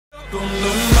Come to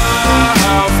my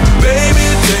house, baby,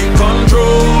 take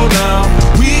control now.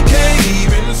 We can't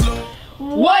even slow.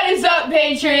 What is up,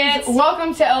 Patriots?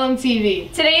 Welcome to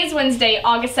LMTV. Today is Wednesday,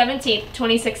 August 17th,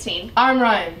 2016. I'm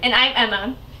Ryan. And I'm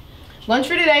Emma. Lunch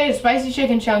for today is spicy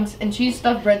chicken chunks and cheese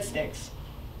stuffed breadsticks.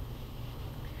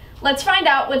 Let's find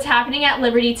out what's happening at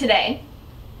Liberty today.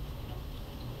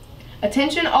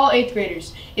 Attention all 8th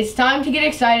graders. It's time to get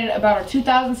excited about our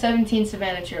 2017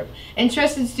 Savannah trip.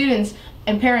 Interested students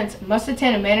and parents must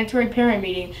attend a mandatory parent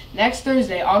meeting next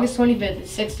Thursday, August 25th at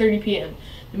 6:30 p.m.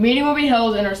 The meeting will be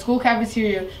held in our school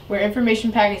cafeteria where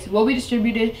information packets will be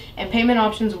distributed and payment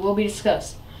options will be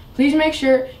discussed. Please make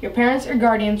sure your parents or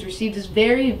guardians receive this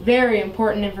very, very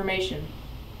important information.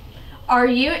 Are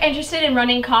you interested in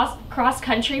running cross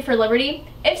country for Liberty?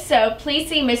 If so, please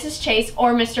see Mrs. Chase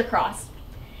or Mr. Cross.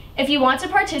 If you want to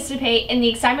participate in the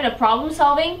excitement of problem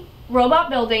solving,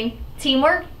 robot building,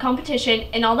 teamwork, competition,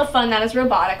 and all the fun that is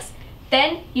robotics,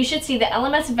 then you should see the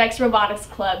LMS Vex Robotics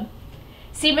Club.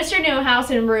 See Mr. Newhouse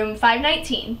in room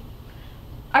 519.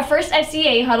 Our first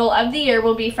FCA huddle of the year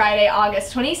will be Friday,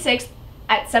 August 26th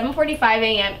at 7:45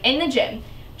 a.m. in the gym.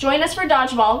 Join us for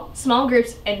dodgeball, small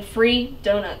groups, and free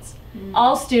donuts.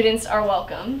 All students are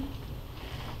welcome.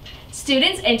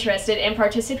 Students interested in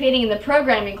participating in the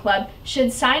programming club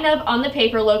should sign up on the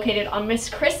paper located on Miss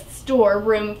Christ's door,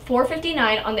 room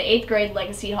 459 on the 8th grade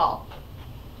Legacy Hall.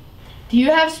 Do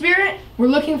you have spirit? We're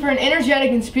looking for an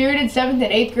energetic and spirited 7th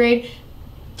and 8th grade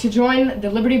to join the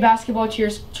Liberty Basketball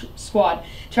Cheer Squad.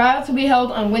 Tryouts will be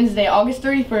held on Wednesday, August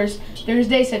 31st,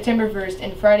 Thursday, September 1st,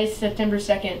 and Friday, September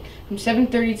 2nd from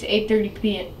 7:30 to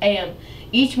 8:30 a.m.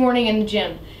 each morning in the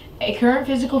gym. A current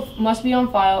physical must be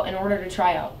on file in order to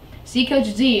try out. See Coach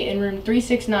Z in room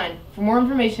 369 for more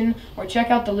information or check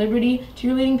out the Liberty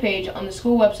cheerleading page on the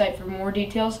school website for more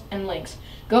details and links.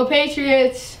 Go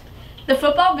Patriots! The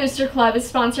Football Booster Club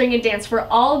is sponsoring a dance for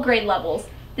all grade levels.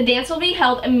 The dance will be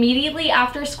held immediately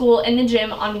after school in the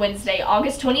gym on Wednesday,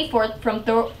 August 24th from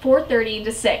 4:30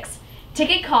 to 6.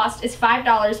 Ticket cost is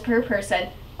 $5 per person,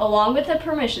 along with a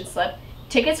permission slip.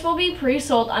 Tickets will be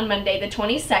pre-sold on Monday the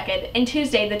 22nd and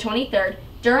Tuesday the 23rd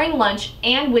during lunch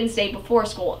and Wednesday before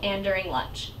school and during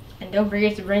lunch. And don't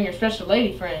forget to bring your special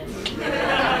lady friend.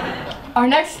 Our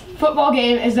next football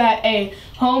game is at a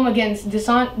home against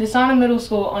Desana Middle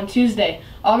School on Tuesday,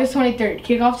 August 23rd.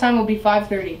 Kickoff time will be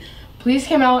 5:30. Please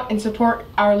come out and support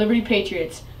our Liberty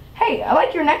Patriots. Hey, I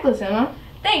like your necklace, Emma.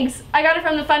 Thanks, I got it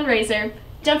from the fundraiser.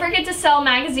 Don't forget to sell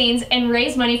magazines and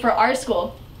raise money for our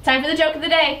school. Time for the joke of the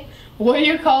day. What do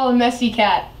you call a messy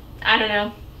cat? I don't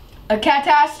know. A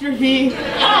catastrophe. That's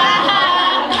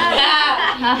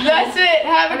it.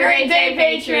 Have a great day,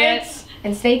 Patriots.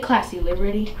 And stay classy,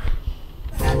 Liberty.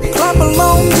 Clap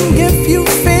along if you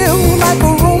feel like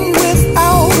a room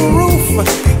without a roof.